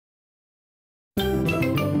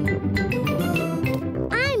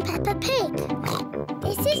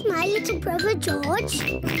little brother George.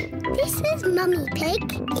 This is Mummy Pig.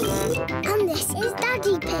 And this is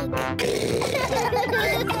Daddy Pig.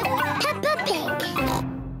 Peppa Pig.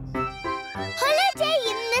 Holiday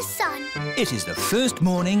in the sun. It is the first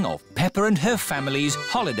morning of Peppa and her family's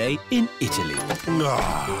holiday in Italy.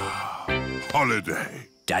 Holiday.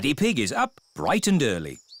 Daddy Pig is up bright and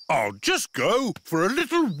early. I'll just go for a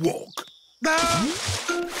little walk.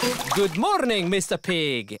 Good morning, Mr.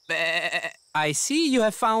 Pig. I see you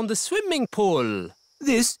have found a swimming pool.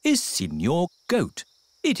 This is Signor Goat.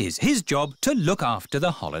 It is his job to look after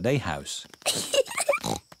the holiday house.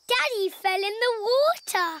 Daddy fell in the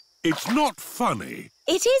water. It's not funny.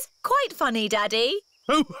 It is quite funny, Daddy.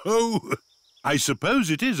 Ho, ho! I suppose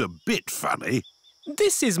it is a bit funny.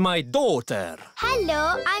 This is my daughter.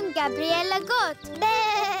 Hello, I'm Gabriella Goat.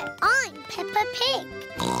 I'm Peppa Pig.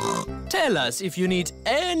 Tell us if you need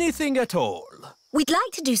anything at all. We'd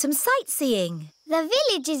like to do some sightseeing. The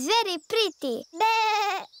village is very pretty.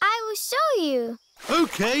 I will show you.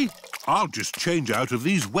 OK, I'll just change out of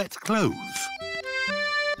these wet clothes.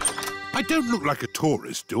 I don't look like a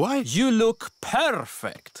tourist, do I? You look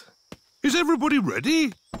perfect. Is everybody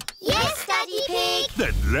ready? Yes, Daddy Pig.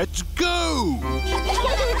 Then let's go!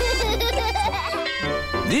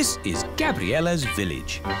 This is Gabriella's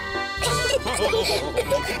village.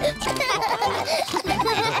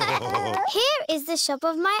 Here is the shop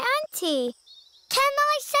of my auntie. Can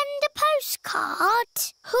I send a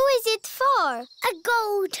postcard? Who is it for? A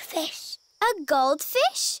goldfish. A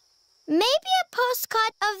goldfish? Maybe a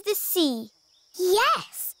postcard of the sea.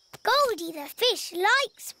 Yes, Goldie the fish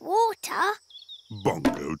likes water.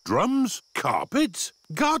 Bongo drums, carpets,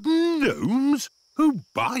 garden gnomes. Who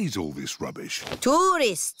buys all this rubbish?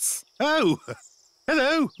 Tourists. Oh,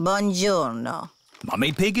 hello. Buongiorno.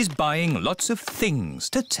 Mummy Pig is buying lots of things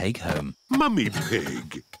to take home. Mummy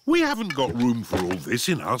Pig, we haven't got room for all this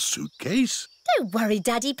in our suitcase. Don't worry,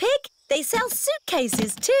 Daddy Pig. They sell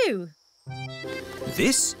suitcases too.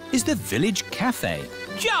 This is the village cafe.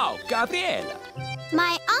 Ciao, Gabriella.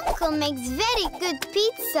 My uncle makes very good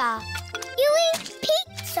pizza. You eat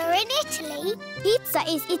pizza in Italy? Pizza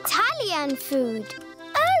is Italian food.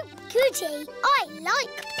 Oh, goody. I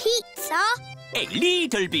like pizza. A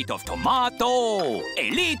little bit of tomato,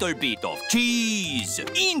 a little bit of cheese,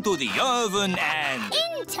 into the oven and...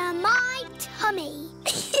 Into my tummy.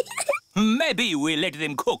 Maybe we'll let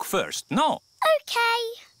them cook first, no? OK.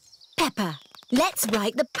 Peppa, let's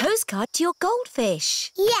write the postcard to your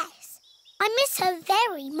goldfish. Yes. I miss her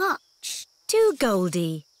very much. To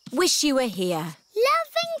Goldie. Wish you were here.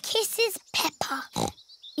 Love and kisses, Peppa.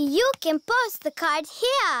 You can post the card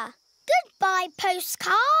here. Goodbye,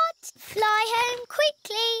 postcard. Fly home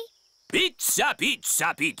quickly. Pizza,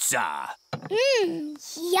 pizza, pizza.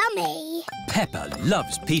 Yummy. Peppa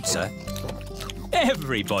loves pizza.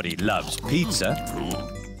 Everybody loves pizza.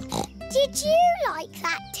 Did you like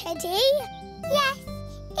that, Teddy? Yes,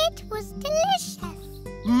 it was delicious.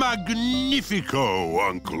 Magnifico,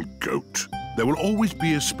 Uncle Goat. There will always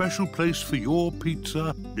be a special place for your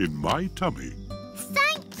pizza in my tummy.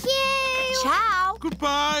 Thank you. Ciao.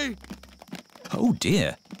 Goodbye. Oh,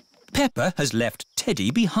 dear. Peppa has left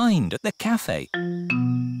Teddy behind at the cafe.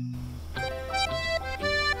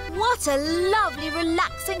 What a lovely,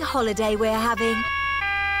 relaxing holiday we're having.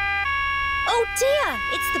 Oh, dear,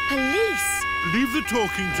 it's the police. Leave the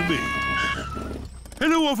talking to me.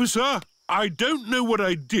 Hello, officer. I don't know what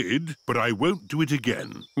I did, but I won't do it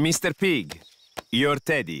again. Mr. Pig, you're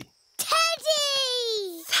Teddy.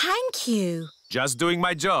 Teddy! Thank you. Just doing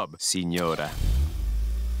my job, Signora.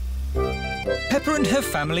 Peppa and her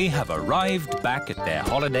family have arrived back at their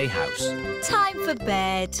holiday house. Time for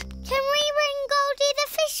bed. Can we ring Goldie the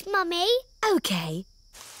fish, Mummy? OK.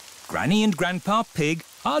 Granny and Grandpa Pig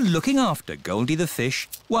are looking after Goldie the fish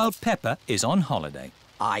while Peppa is on holiday.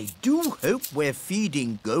 I do hope we're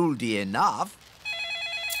feeding Goldie enough.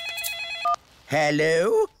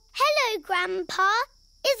 Hello? Hello, Grandpa.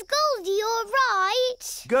 Is Goldie all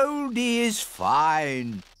right? Goldie is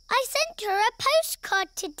fine. I sent her a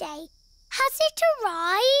postcard today. Has it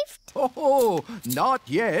arrived? Oh, not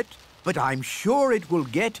yet, but I'm sure it will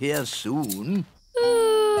get here soon.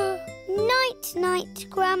 Night-night,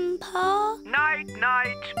 Grandpa.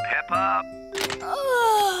 Night-night, Peppa.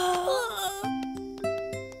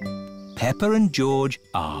 Peppa and George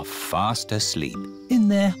are fast asleep in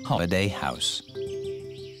their holiday house.